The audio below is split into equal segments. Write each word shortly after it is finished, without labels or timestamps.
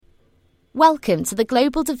Welcome to the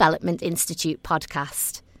Global Development Institute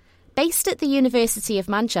podcast. Based at the University of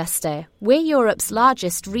Manchester, we're Europe's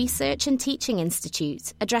largest research and teaching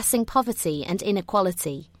institute addressing poverty and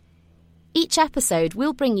inequality. Each episode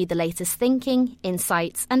will bring you the latest thinking,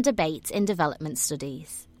 insights and debate in development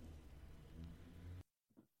studies.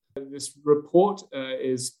 This report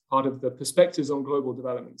is part of the Perspectives on Global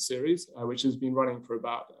Development series, which has been running for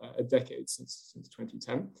about a decade, since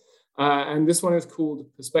 2010. And this one is called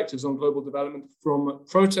Perspectives on Global Development from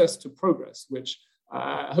Protest to Progress, which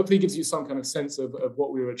hopefully gives you some kind of sense of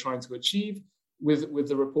what we were trying to achieve with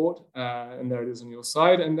the report. And there it is on your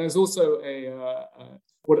side. And there's also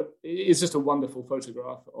what is just a wonderful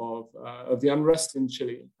photograph of the unrest in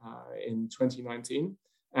Chile in 2019.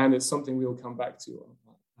 And it's something we'll come back to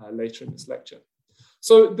later in this lecture.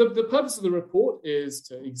 So the purpose of the report is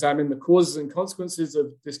to examine the causes and consequences of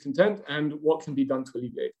discontent and what can be done to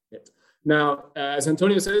alleviate it. Now, as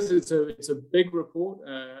Antonio says, it's a big report,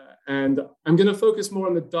 and I'm going to focus more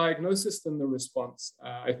on the diagnosis than the response.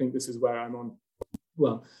 I think this is where I'm on.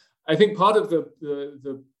 Well, I think part of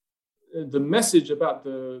the message about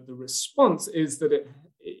the response is that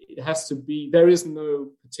it has to be, there's no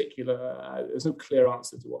clear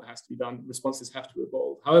answer to what has to be done. Responses have to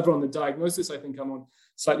evolve. However, on the diagnosis, I think I'm on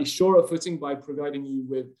slightly surer footing by providing you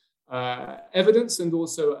with evidence and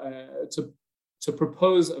also to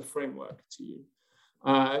propose a framework to you.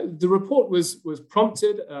 The report was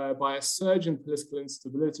prompted by a surge in political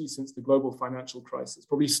instability since the global financial crisis,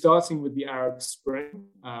 probably starting with the Arab Spring,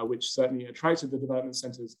 which certainly attracted the development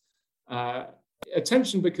centers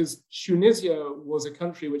attention because Tunisia was a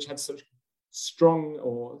country which had such strong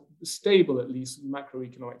or stable, at least,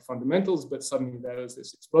 macroeconomic fundamentals, but suddenly there was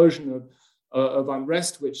this explosion of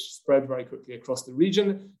unrest which spread very quickly across the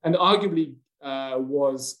region and arguably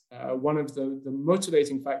was one of the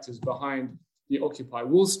motivating factors behind the Occupy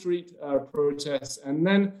Wall Street protests. And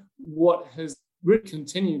then what has really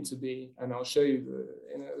continued to be, and I'll show you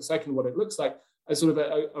in a second what it looks like, a sort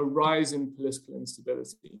of a rise in political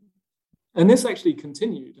instability. And this actually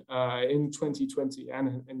continued in 2020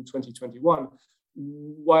 and in 2021,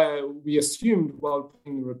 where we assumed while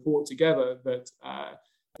putting the report together that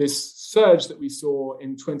this surge that we saw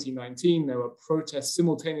in 2019, there were protests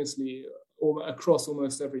simultaneously across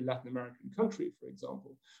almost every Latin American country, for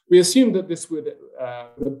example. We assumed that this would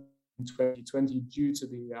in 2020 due to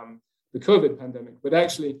the COVID pandemic, but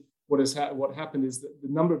actually what happened is that the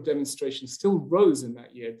number of demonstrations still rose in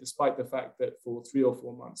that year, despite the fact that for 3 or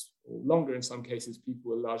 4 months, or longer in some cases, people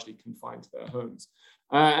were largely confined to their homes.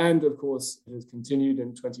 And of course, it has continued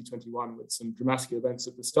in 2021 with some dramatic events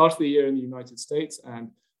at the start of the year in the United States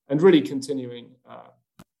and really continuing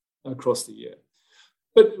across the year.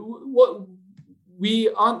 But what we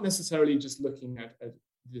aren't necessarily just looking at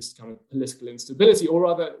this kind of political instability, or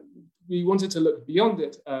rather, we wanted to look beyond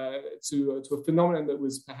it to a phenomenon that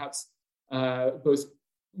was perhaps both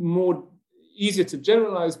more easier to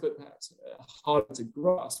generalize, but perhaps harder to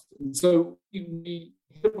grasp. And so we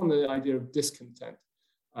hit on the idea of discontent,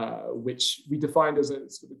 which we defined as a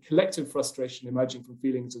sort of collective frustration emerging from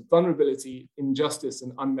feelings of vulnerability, injustice,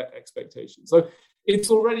 and unmet expectations. So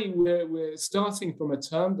it's already, we're starting from a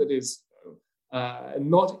term that is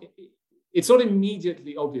it's not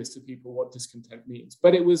immediately obvious to people what discontent means,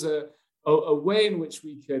 but it was a way in which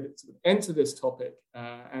we could sort of enter this topic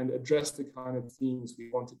and address the kind of themes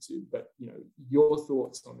we wanted to. But your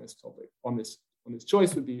thoughts on this topic, on this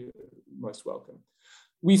choice, would be most welcome.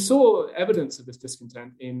 We saw evidence of this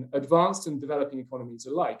discontent in advanced and developing economies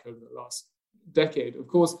alike over the last decade. Of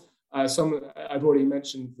course, I've already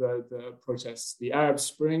mentioned the protests, the Arab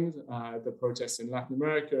Spring, the protests in Latin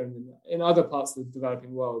America, and in other parts of the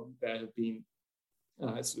developing world, there have been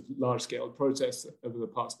sort of large-scale protests over the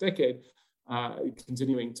past decade,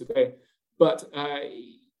 continuing today. But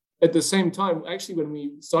at the same time, actually, when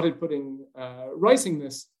we started writing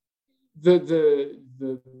this, the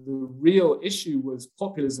real issue was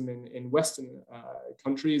populism in Western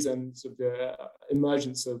countries and sort of the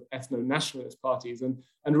emergence of ethno-nationalist parties and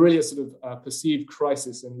really a sort of perceived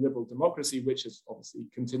crisis in liberal democracy, which is obviously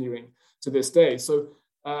continuing to this day. So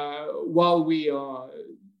while we are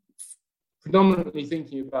predominantly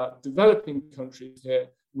thinking about developing countries here,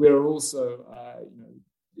 we're also,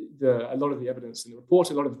 a lot of the evidence in the report,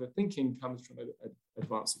 a lot of the thinking comes from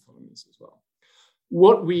advanced economies as well.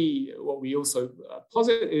 What we also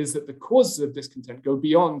posit is that the causes of discontent go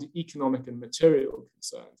beyond economic and material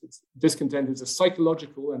concerns. Discontent is a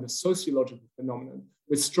psychological and a sociological phenomenon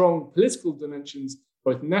with strong political dimensions,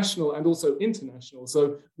 both national and also international.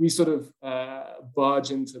 So we sort of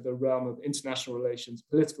barge into the realm of international relations,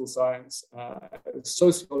 political science,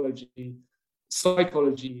 sociology,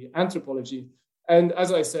 psychology, anthropology. And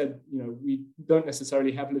as I said, we don't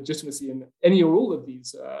necessarily have legitimacy in any or all of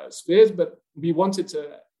these spheres, but we wanted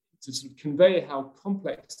to sort of convey how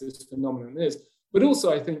complex this phenomenon is. But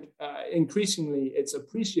also, I think increasingly it's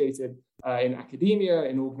appreciated in academia,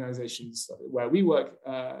 in organizations where we work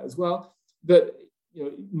as well, that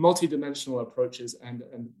multidimensional approaches and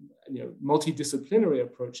multidisciplinary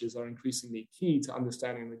approaches are increasingly key to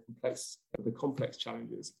understanding the complex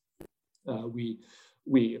challenges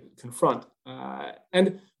we confront.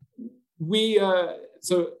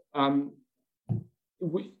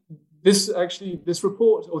 This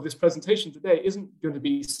report or this presentation today isn't going to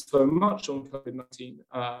be so much on COVID-19.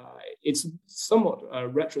 It's somewhat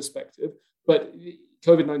retrospective, but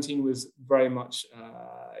COVID-19 was very much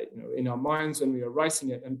in our minds when we were writing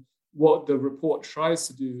it. And what the report tries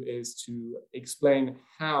to do is to explain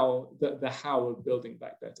how the how of building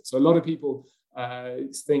back better. So a lot of people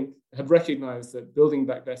have recognized that building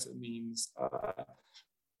back better means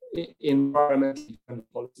environmentally friendly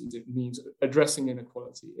policies. It means addressing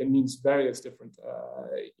inequality. It means various different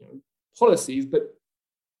policies, but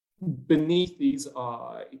beneath these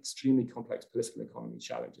are extremely complex political economy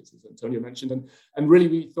challenges, as Antonio mentioned. And really,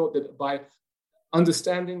 we thought that by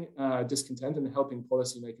understanding discontent and helping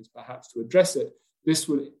policymakers perhaps to address it, this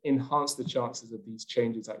would enhance the chances of these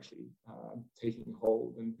changes actually taking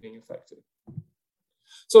hold and being effective.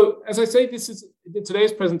 So, as I say,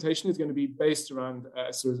 today's presentation is going to be based around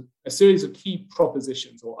a series of key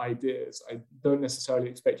propositions or ideas. I don't necessarily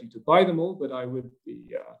expect you to buy them all, but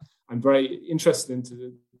I'm very interested in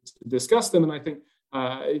to discuss them, and I think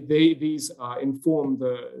these inform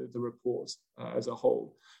the report as a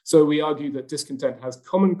whole. So we argue that discontent has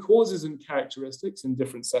common causes and characteristics in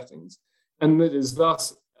different settings, and that it is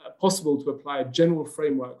thus possible to apply a general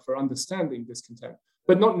framework for understanding discontent,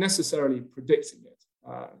 but not necessarily predicting it.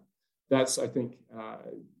 That's, I think,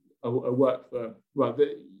 a work for, well,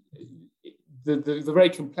 the very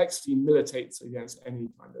complexity militates against any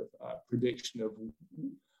kind of prediction of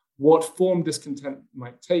what form discontent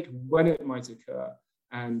might take, when it might occur,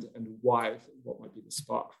 and why, what might be the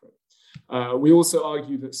spark for it. We also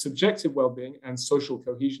argue that subjective well-being and social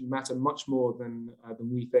cohesion matter much more than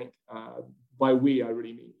we think. By we, I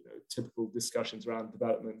really mean typical discussions around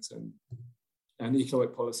development and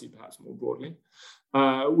economic policy, perhaps more broadly.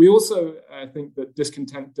 We also think that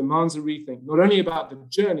discontent demands a rethink, not only about the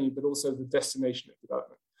journey, but also the destination of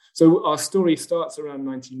development. So our story starts around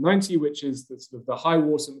 1990, which is the high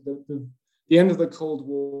water, the end of the Cold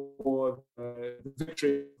War, the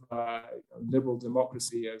victory of liberal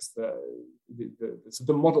democracy as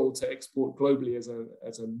the model to export globally as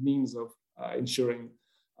a means of ensuring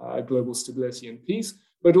global stability and peace,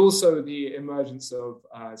 but also the emergence of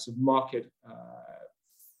market,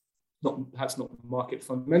 perhaps not market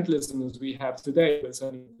fundamentalism as we have today, but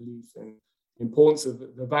certainly belief in the importance of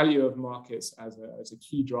the value of markets as a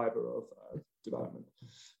key driver of development.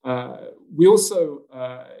 We also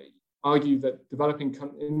argue that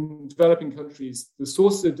in developing countries, the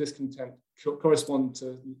sources of discontent correspond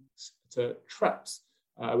to traps,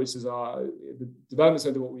 which is the development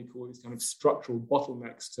center, what we call these kind of structural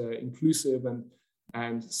bottlenecks to inclusive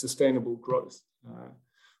and sustainable growth.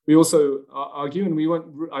 We also argue, and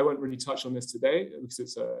I won't really touch on this today because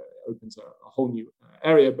it opens a whole new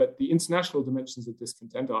area, but the international dimensions of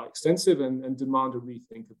discontent are extensive and demand a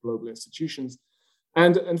rethink of global institutions.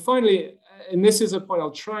 And finally, and this is a point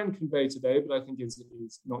I'll try and convey today, but I think is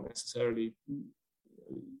not necessarily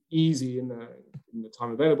easy in the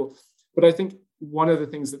time available. But I think one of the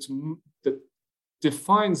things that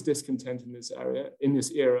defines discontent in this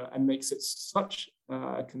era, and makes it such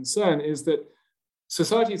a concern is that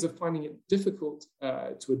societies are finding it difficult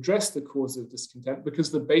to address the cause of discontent because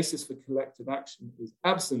the basis for collective action is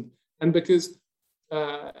absent, and because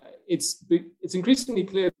it's increasingly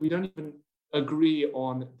clear that we don't even agree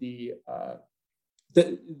on the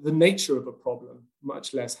nature of a problem,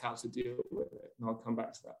 much less how to deal with it. And I'll come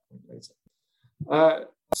back to that point later.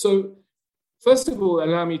 So first of all,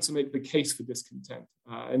 allow me to make the case for discontent.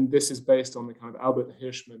 And this is based on the kind of Albert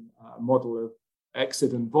Hirschman model of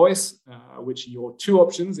exit and voice, which are your two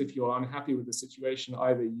options. If you're unhappy with the situation,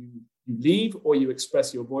 either you leave or you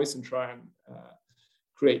express your voice and try and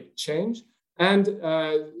create change.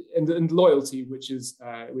 And loyalty,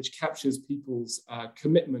 which captures people's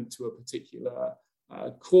commitment to a particular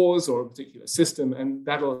cause or a particular system, and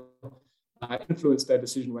that'll influence their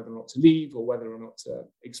decision whether or not to leave or whether or not to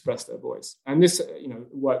express their voice. And this,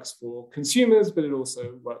 works for consumers, but it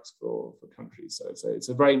also works for countries. So it's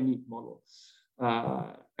a very neat model.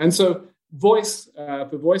 And so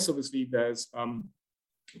for voice, obviously, there's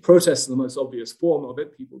protests are the most obvious form of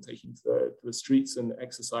it, people taking to the streets and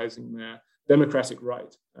exercising their democratic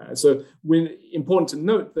right. So important to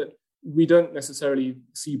note that we don't necessarily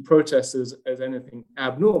see protests as anything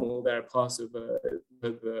abnormal. They're part of a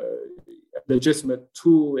legitimate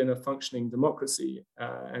tool in a functioning democracy.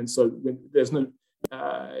 And so there's no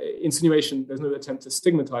insinuation, there's no attempt to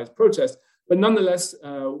stigmatize protest. But nonetheless,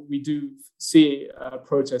 we do see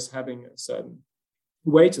protests having a certain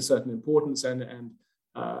weight, a certain importance, and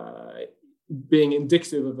being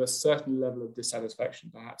indicative of a certain level of dissatisfaction,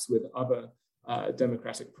 perhaps, with other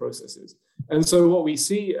democratic processes. And so what we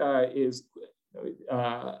see is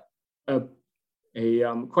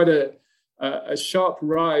quite a sharp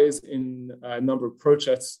rise in number of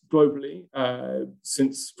protests globally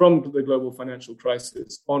from the global financial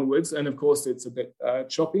crisis onwards. And of course, it's a bit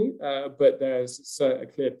choppy, but there's a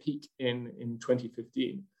clear peak in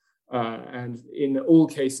 2015. And in all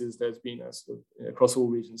cases, there's been across all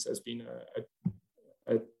regions, there's been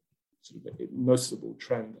a sort of a noticeable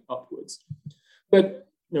trend upwards. But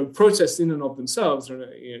protests in and of themselves are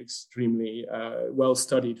an extremely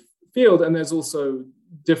well-studied field, and there's also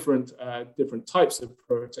different types of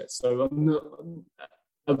protests. So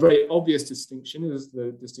a very obvious distinction is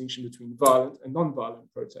the distinction between violent and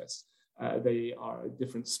non-violent protests. They are a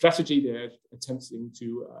different strategy. They're attempting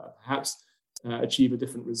to perhaps achieve a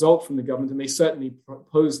different result from the government, and they certainly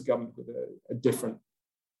pose the government with a different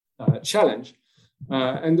challenge.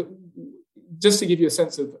 And just to give you a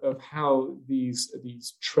sense of how these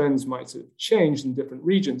trends might have changed in different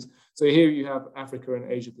regions. So here you have Africa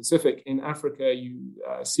and Asia Pacific. In Africa, you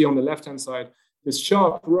see on the left-hand side this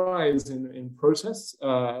sharp rise in protests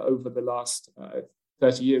over the last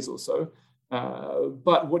 30 years or so.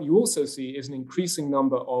 But what you also see is an increasing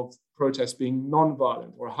number of protests being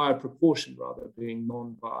non-violent, or a higher proportion rather being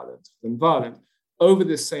non-violent than violent. Over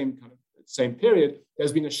this same period,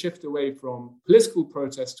 there's been a shift away from political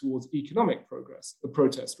protest towards economic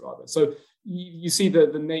protest rather. So you see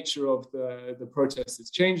the nature of the protest is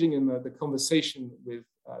changing, and the conversation with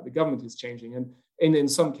the government is changing. And in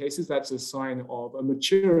some cases, that's a sign of a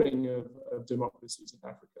maturing of democracies in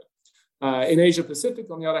Africa. In Asia Pacific,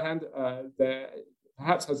 on the other hand, there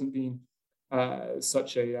perhaps hasn't been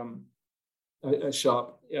such a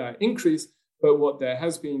sharp increase, but what there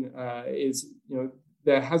has been is,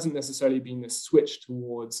 there hasn't necessarily been a switch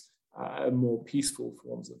towards more peaceful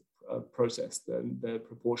forms of protest. The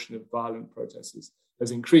proportion of violent protests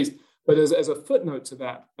has increased. But as a footnote to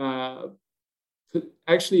that,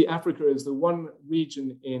 actually Africa is the one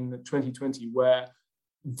region in 2020 where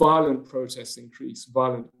violent protests increased,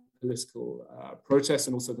 violent political protests,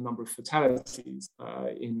 and also the number of fatalities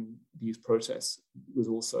in these protests was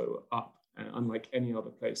also up, unlike any other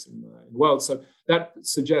place in the world. So that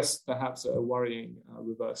suggests perhaps a worrying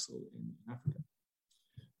reversal in Africa.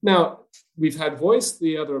 Now, we've had voice.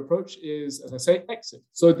 The other approach is, as I say, exit.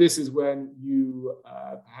 So this is when you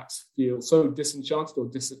perhaps feel so disenchanted or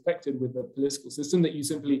disaffected with the political system that you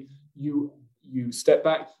simply, you step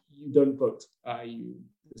back, you don't vote. You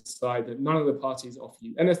decide that none of the parties offer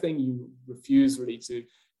you anything. You refuse really to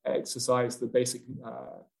exercise the basic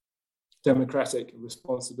democratic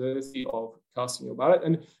responsibility of casting your ballot.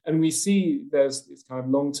 And we see there's this kind of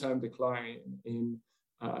long-term decline in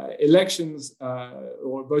elections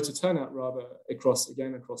or voter turnout rather across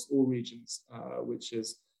all regions, which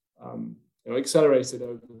is accelerated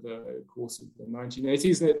over the course of the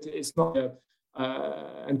 1980s. And it's not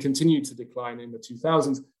and continued to decline in the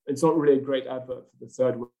 2000s. It's not really a great advert for the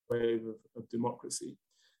third wave of democracy.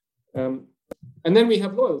 And then we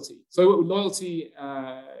have loyalty. So loyalty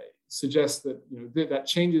suggests that that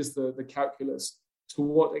changes the calculus. To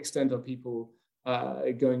what extent are people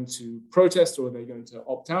going to protest, or are they going to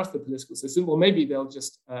opt out of the political system? Or maybe they'll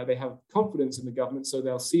just they have confidence in the government, so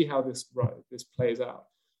they'll see how this plays out.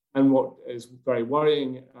 And what is very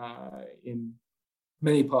worrying in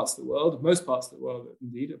many parts of the world, most parts of the world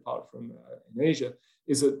indeed, apart from in Asia,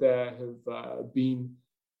 is that there's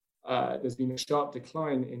been a sharp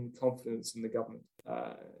decline in confidence in the government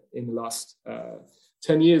in the last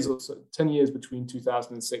 10 years or so, 10 years between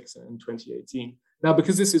 2006 and 2018. Now,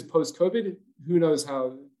 because this is post-COVID, who knows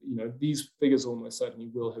how, these figures almost certainly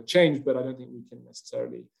will have changed, but I don't think we can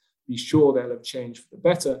necessarily be sure they'll have changed for the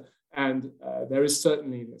better. And there is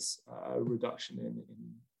certainly this reduction in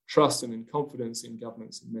trust and in confidence in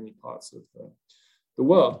governments in many parts of the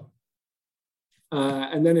world.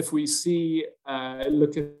 And then if we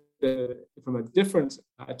look at from a different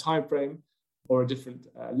time frame, or a different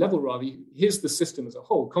level rather, here's the system as a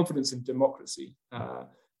whole, confidence in democracy.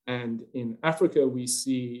 And in Africa, we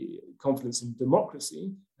see confidence in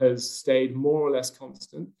democracy has stayed more or less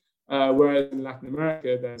constant whereas in Latin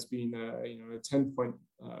America, there's been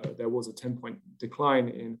there was a 10-point decline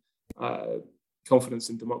in confidence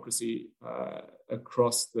in democracy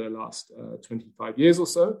across the last 25 years or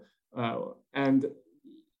so, and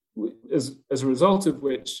as a result of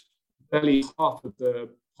which, barely half of the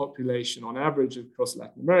population on average across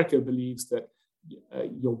Latin America believes that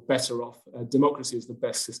you're better off. Democracy is the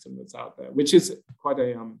best system that's out there, which is quite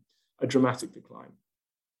a dramatic decline.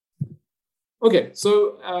 Okay,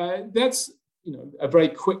 so that's a very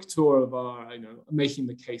quick tour of our making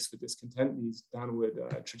the case for discontent, these downward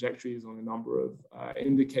trajectories on a number of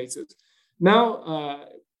indicators. Now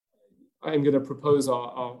I'm going to propose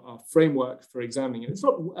our framework for examining it. It's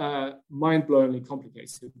not mind-blowingly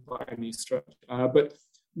complicated by any stretch, but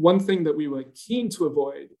one thing that we were keen to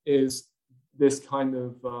avoid is this kind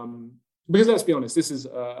of, because let's be honest, this is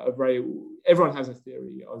everyone has a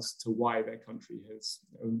theory as to why their country has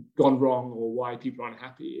gone wrong or why people are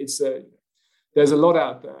unhappy. There's a lot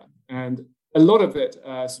out there, and a lot of it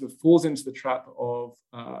sort of falls into the trap of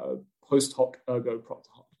post hoc ergo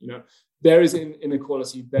propter hoc. There is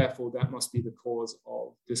inequality, therefore that must be the cause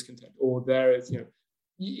of discontent, or there is,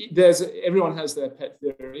 everyone has their pet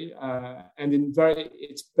theory, and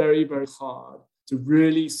it's very, very hard to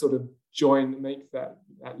really sort of make that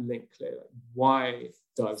link clear. Why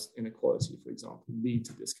does inequality, for example, lead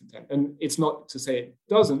to discontent? And it's not to say it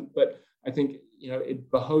doesn't, but I think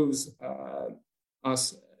it behoves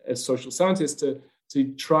us as social scientists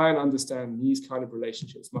to try and understand these kind of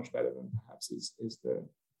relationships much better than perhaps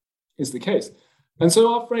is the case. And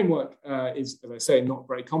so our framework is, as I say, not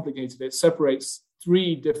very complicated. It separates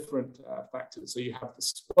three different factors. So you have the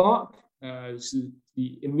spark, which is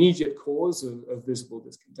the immediate cause of visible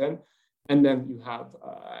discontent. And then you have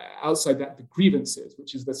outside that the grievances,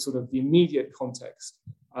 which is the immediate context.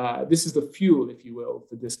 This is the fuel, if you will,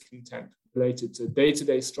 for discontent related to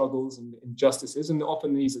day-to-day struggles and injustices. And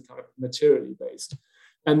often these are kind of materially based.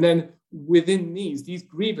 And then within these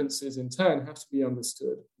grievances in turn have to be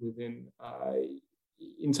understood within,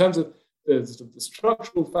 in terms of the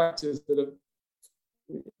structural factors that are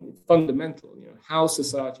fundamental, how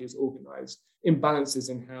society is organized, imbalances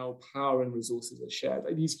in how power and resources are shared,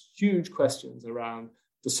 like these huge questions around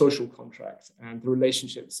the social contract and the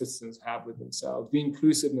relationship citizens have with themselves, the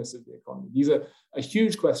inclusiveness of the economy. These are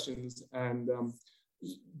huge questions, and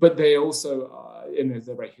but they also are, and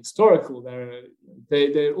they're very historical. They're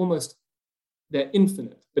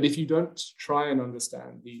infinite. But if you don't try and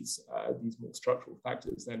understand these more structural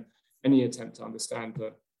factors, then any attempt to understand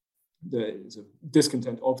the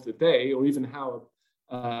discontent of the day, or even how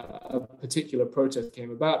a particular protest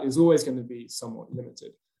came about, is always going to be somewhat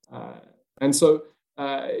limited. And so,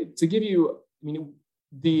 to give you,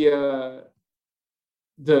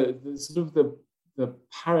 the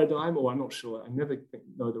paradigm, or I'm not sure, I never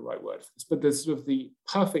know the right word for this, but the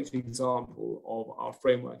perfect example of our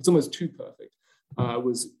framework, it's almost too perfect,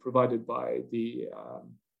 was provided by the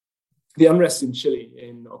unrest in Chile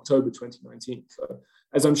in October 2019. So,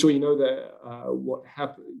 as I'm sure you know, the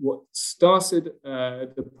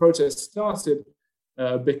protest started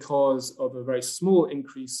because of a very small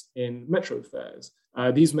increase in metro fares.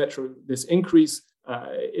 This increase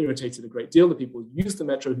irritated a great deal the people who used the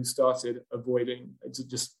metro, who started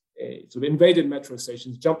invaded metro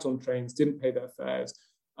stations, jumped on trains, didn't pay their fares.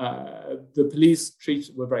 The police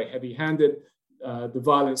were very heavy-handed. The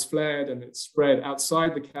violence flared and it spread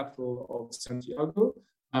outside the capital of Santiago,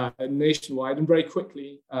 nationwide, and very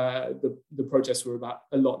quickly the protests were about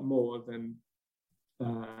a lot more than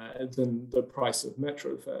the price of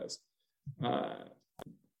metro fares.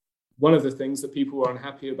 One of the things that people were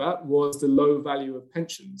unhappy about was the low value of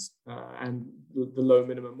pensions and the low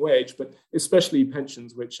minimum wage, but especially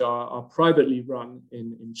pensions which are privately run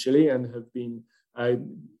in Chile and have been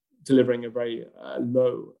delivering a very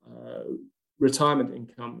low retirement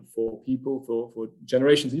income for people for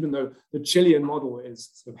generations, even though the Chilean model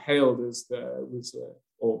is hailed as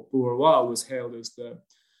or for a while was hailed as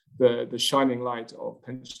the shining light of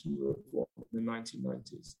pension reform in the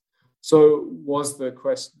 1990s. So was the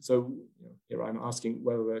question, here I'm asking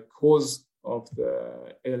whether the cause of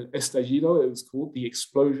the El Estallido, it was called, the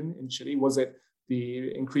explosion in Chile, was it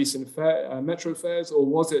the increase in metro fares, or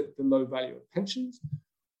was it the low value of pensions?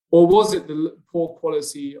 Or was it the poor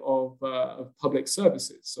quality of public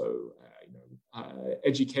services? So,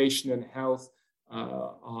 education and health,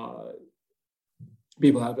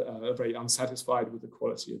 people are very unsatisfied with the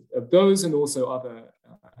quality of those, and also other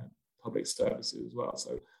public services as well.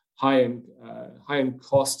 So high in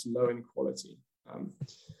cost, low in quality.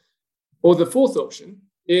 Or the fourth option,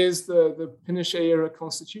 is the Pinochet-era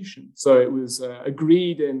constitution. So it was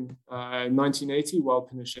agreed in 1980 while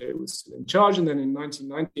Pinochet was still in charge, and then in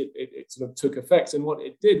 1990 it sort of took effect. And what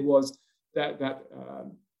it did was that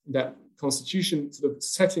constitution sort of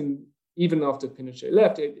set in, even after Pinochet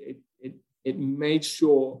left, it made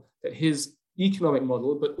sure that his economic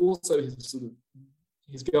model, but also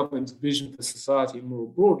his government's vision for society more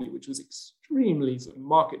broadly, which was extremely sort of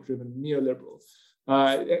market-driven, neoliberal,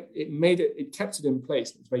 it kept it in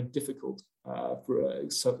place. It's very difficult for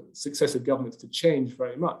successive governments to change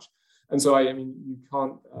very much. And so, I mean, you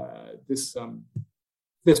can't. This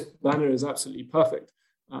banner is absolutely perfect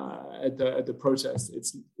at the protest.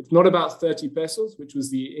 It's not about 30 pesos, which was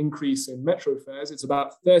the increase in metro fares. It's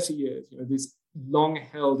about 30 years. This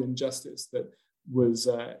long-held injustice that was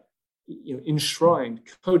enshrined,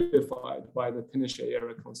 codified by the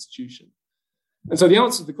Pinochet-era constitution. And so the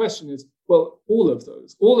answer to the question is, well, all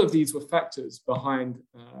of these were factors behind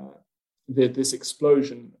this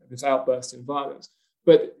explosion, this outburst in violence.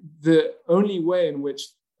 But the only way in which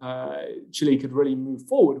Chile could really move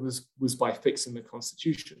forward was by fixing the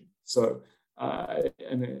constitution. So a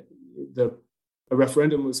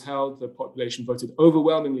referendum was held, the population voted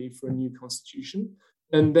overwhelmingly for a new constitution.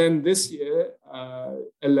 And then this year,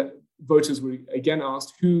 voters were again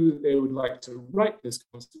asked who they would like to write this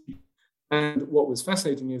constitution. And what was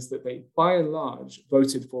fascinating is that they, by and large,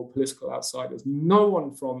 voted for political outsiders. No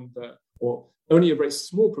one or only a very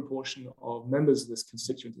small proportion of members of this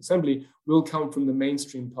constituent assembly will come from the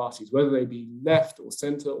mainstream parties, whether they be left or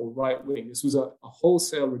center or right wing. This was a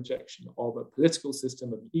wholesale rejection of a political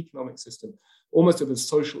system, of an economic system, almost of a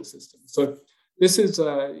social system. So this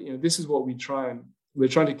is what we're trying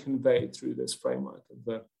to convey through this framework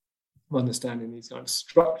of understanding these kind of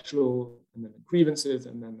structural and then the grievances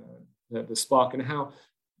and then the spark, and how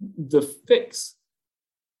the fix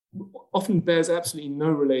often bears absolutely no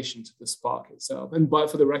relation to the spark itself. And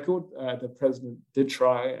for the record, the president did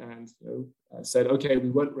try and said, okay, we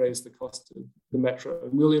won't raise the cost of the metro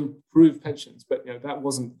and we'll improve pensions, but that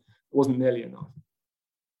wasn't nearly enough.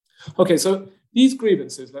 Okay, so these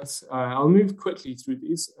grievances, I'll move quickly through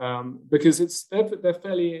these because they're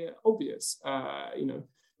fairly obvious,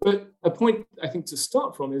 But a point I think to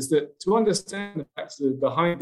start from is that to understand the facts behind